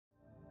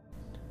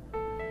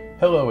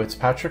Hello, it's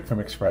Patrick from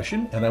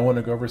XPression, and I want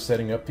to go over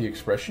setting up the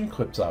XPression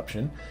Clips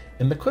option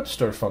in the Clip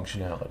Store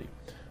functionality.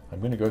 I'm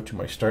going to go to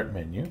my Start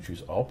menu,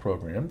 choose All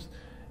Programs,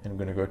 and I'm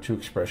going to go to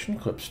XPression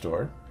Clip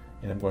Store,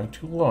 and I'm going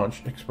to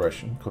launch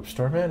XPression Clip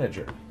Store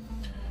Manager.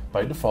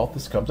 By default,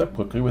 this comes up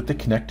quickly with the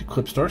Connect to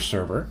Clip Store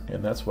server,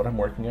 and that's what I'm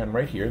working on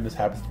right here. This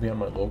happens to be on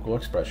my local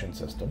XPression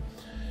system.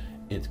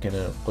 It's going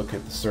to look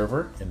at the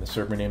server, and the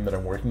server name that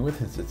I'm working with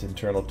is it's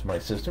internal to my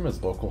system as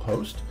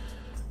localhost.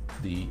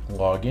 The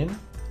login,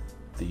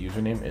 the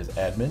username is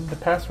admin, the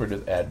password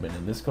is admin,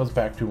 and this goes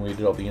back to when we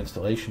did all the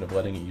installation of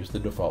letting it use the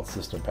default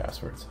system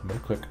passwords. I'm going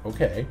to click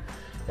OK,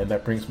 and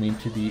that brings me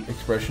to the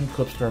XPression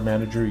Clip Store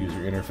Manager user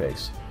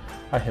interface.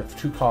 I have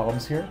two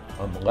columns here.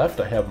 On the left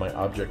I have my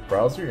object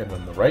browser, and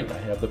on the right I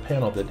have the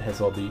panel that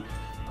has all the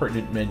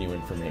pertinent menu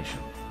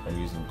information. I'm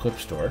using Clip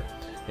Store,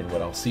 and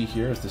what I'll see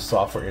here is the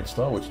software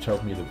install, which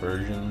tells me the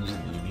versions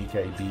and the unique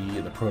ID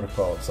and the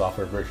protocol and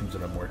software versions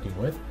that I'm working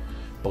with.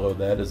 Below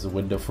that is the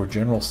window for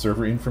general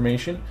server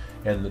information,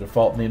 and the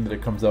default name that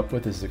it comes up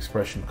with is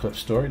XPression Clip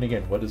Store. And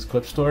again, what is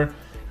Clip Store?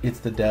 It's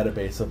the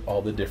database of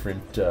all the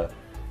different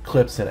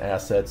clips and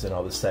assets and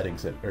all the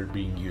settings that are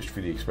being used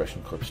for the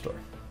XPression Clip Store.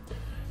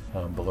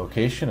 The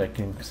location, I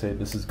can say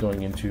this is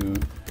going into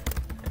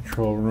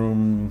control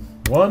room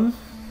 1.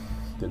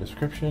 The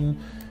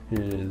description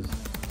is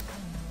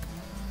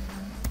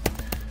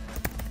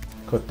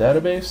clip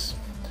database.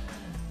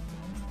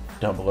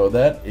 Down below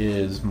that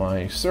is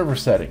my server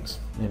settings.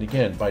 And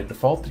again, by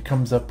default, it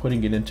comes up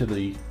putting it into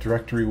the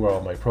directory where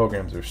all my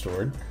programs are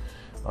stored.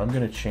 I'm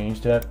going to change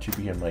that to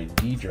be in my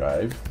D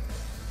drive.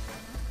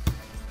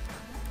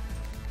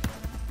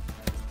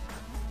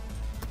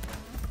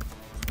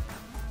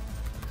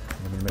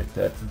 I'm going to make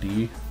that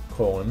D:\/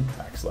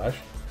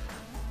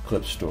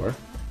 Store.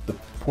 The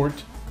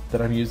port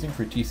that I'm using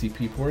for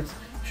TCP ports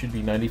should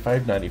be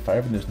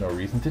 9595, and there's no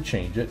reason to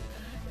change it.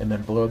 And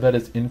then below that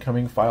is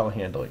incoming file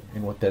handling.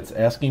 And what that's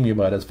asking me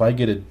about is if I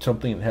get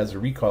something that has a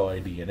recall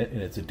ID in it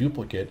and it's a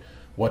duplicate,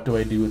 what do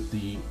I do with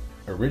the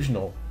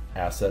original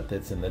asset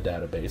that's in the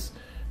database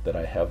that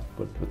I have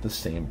with the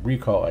same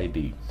recall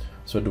ID?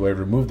 So do I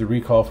remove the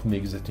recall from the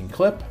existing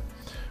clip?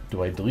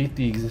 Do I delete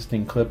the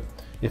existing clip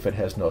if it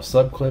has no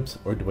subclips?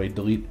 Or do I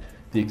delete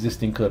the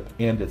existing clip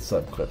and its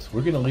subclips?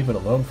 We're going to leave it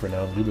alone for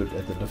now and leave it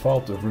at the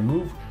default of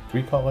remove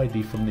recall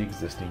ID from the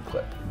existing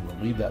clip. And we'll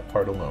leave that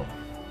part alone.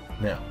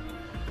 Now,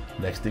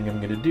 next thing I'm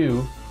going to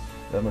do,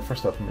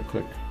 first off I'm going to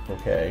click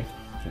OK,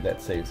 so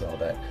that saves all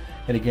that.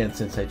 And again,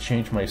 since I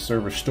changed my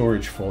server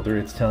storage folder,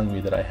 it's telling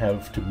me that I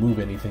have to move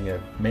anything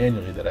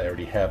manually that I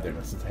already have there.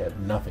 Now, since I have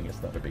nothing,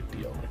 it's not a big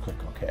deal. I'm going to click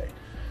OK.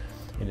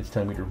 And it's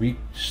telling me to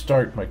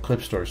restart my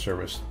Clip Store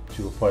service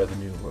to apply the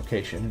new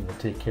location, and we'll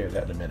take care of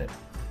that in a minute,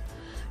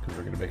 because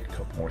we're going to make a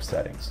couple more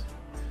settings.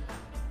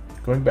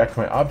 Going back to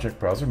my object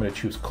browser, I'm going to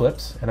choose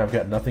Clips, and I've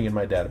got nothing in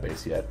my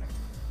database yet.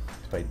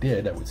 If I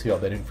did, I would see all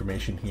that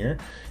information here,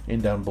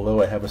 and down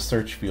below I have a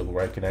search field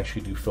where I can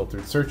actually do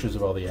filtered searches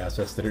of all the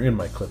assets that are in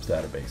my Clips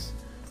database.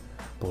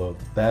 Below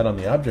that on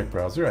the object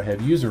browser I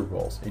have user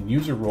roles, and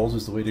user roles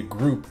is the way to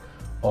group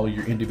all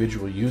your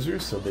individual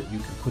users so that you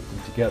can put them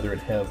together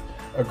and have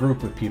a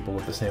group of people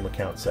with the same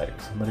account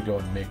settings. I'm going to go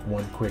and make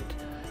one quick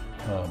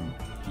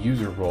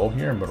user role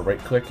here. I'm going to right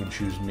click and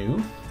choose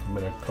new. I'm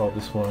going to call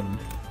this one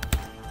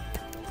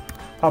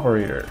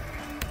Operator.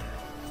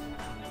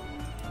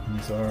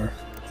 These are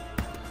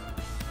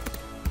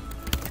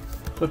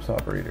Clips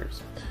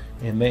operators,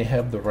 and they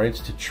have the rights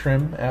to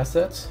trim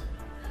assets,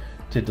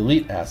 to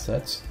delete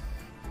assets,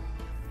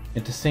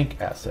 and to sync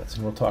assets,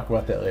 and we'll talk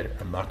about that later.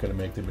 I'm not going to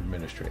make them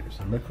administrators.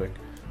 I'm going to click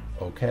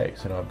OK.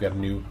 So now I've got a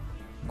new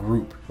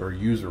group or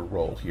user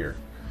role here.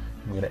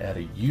 I'm going to add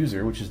a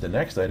user, which is the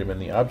next item in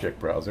the object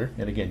browser,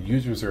 and again,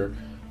 users are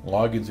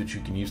logins that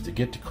you can use to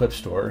get to Clip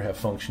Store or have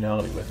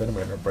functionality with it. I'm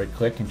going to right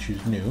click and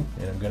choose new,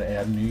 and I'm going to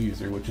add a new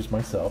user, which is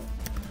myself.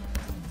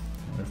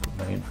 I'm going to put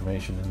my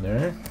information in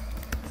there.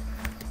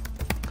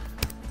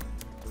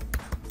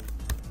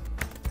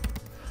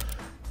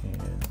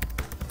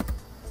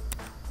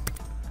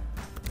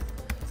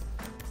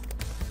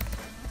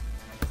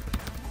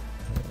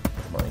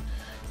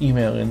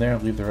 Email in there. I'll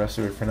leave the rest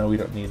of it for now. We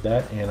don't need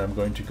that. And I'm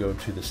going to go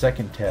to the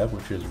second tab,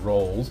 which is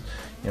roles,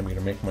 and I'm going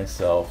to make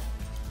myself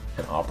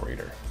an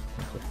operator.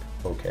 And click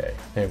OK.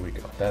 There we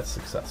go. That's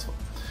successful.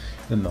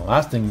 Then the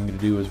last thing I'm going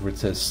to do is where it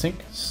says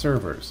sync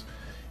servers.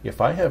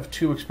 If I have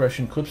two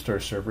XPression Clip Store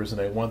servers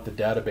and I want the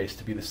database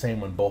to be the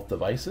same on both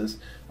devices,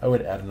 I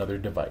would add another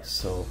device.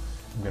 So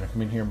I'm going to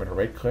come in here, I'm going to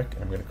right click,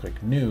 and I'm going to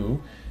click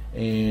new,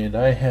 and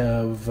I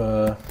have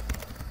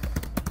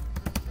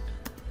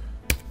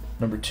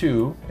number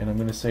 2, and I'm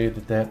going to say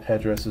that that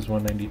address is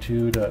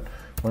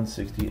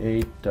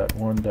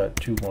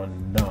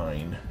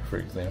 192.168.1.219, for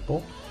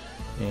example,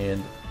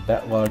 and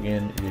that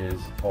login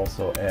is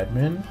also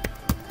admin,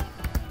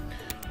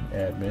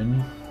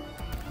 and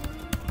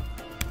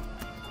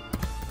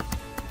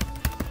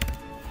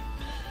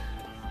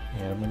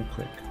I'm going to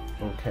click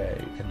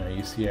OK, and now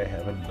you see I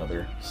have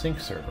another sync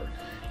server,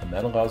 and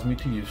that allows me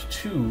to use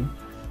two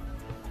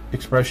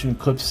XPression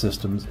Clip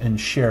systems and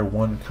share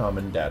one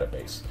common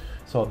database.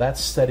 So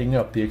that's setting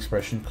up the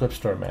XPression Clip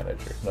Store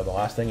Manager. Now the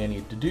last thing I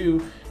need to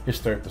do is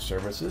start the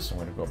services. So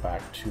I'm going to go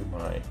back to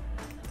my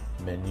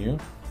menu,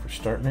 for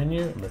Start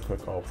menu. I'm going to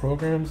click All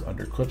Programs,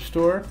 under Clip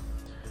Store,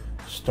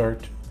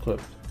 Start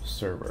Clip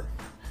Server.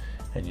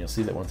 And you'll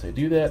see that once I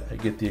do that, I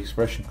get the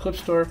XPression Clip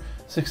Store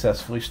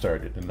successfully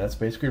started. And that's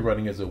basically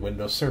running as a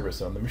Windows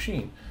service on the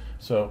machine.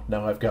 So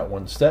now I've got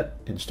one set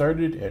and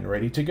started and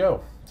ready to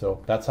go.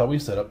 So that's how we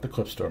set up the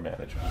Clip Store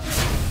Manager.